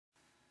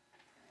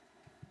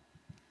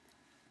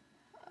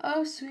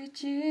Oh, sweet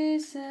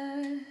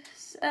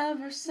Jesus,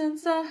 ever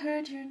since I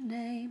heard your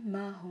name,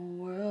 my whole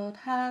world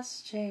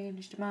has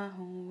changed, my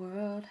whole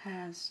world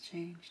has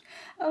changed.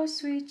 Oh,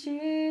 sweet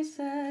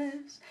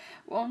Jesus,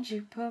 won't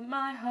you put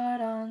my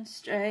heart on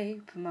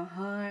straight, put my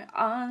heart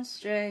on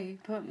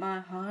straight, put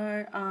my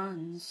heart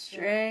on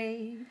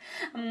straight.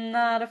 I'm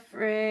not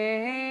afraid,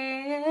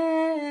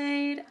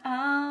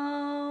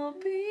 I'll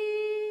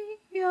be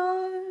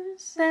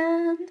yours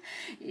and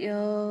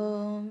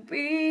you'll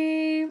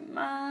be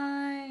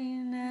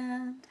mine,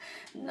 and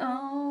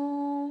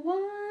no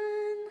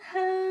one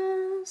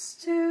has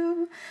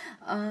to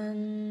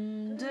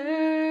understand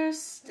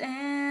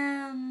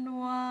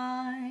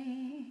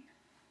why.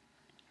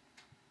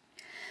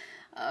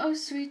 Oh,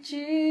 sweet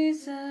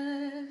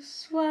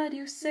Jesus, why do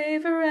you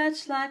save a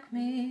wretch like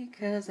me?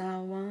 'Cause I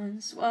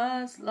once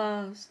was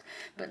lost,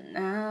 but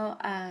now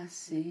I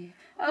see.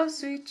 Oh,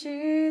 sweet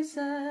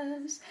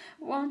Jesus,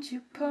 won't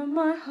you put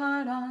my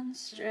heart on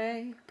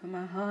straight, put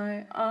my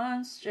heart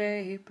on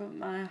straight, put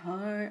my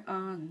heart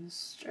on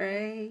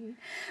straight.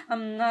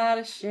 I'm not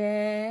ashamed,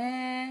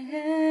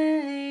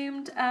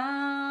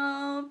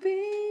 I'll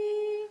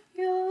be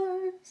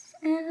yours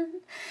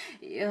and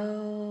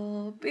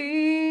you'll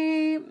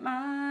be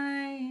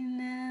mine,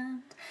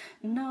 and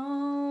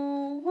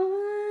no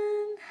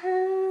one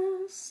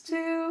has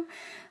to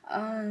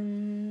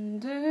understand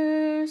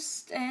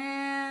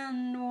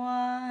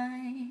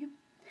why.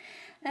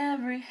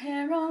 Every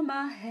hair on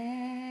my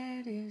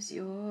head is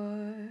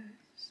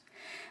yours.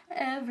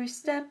 Every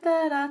step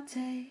that I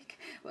take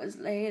was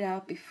laid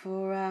out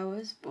before I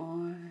was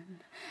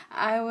born.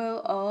 I will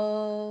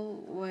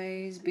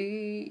always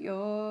be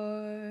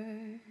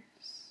yours.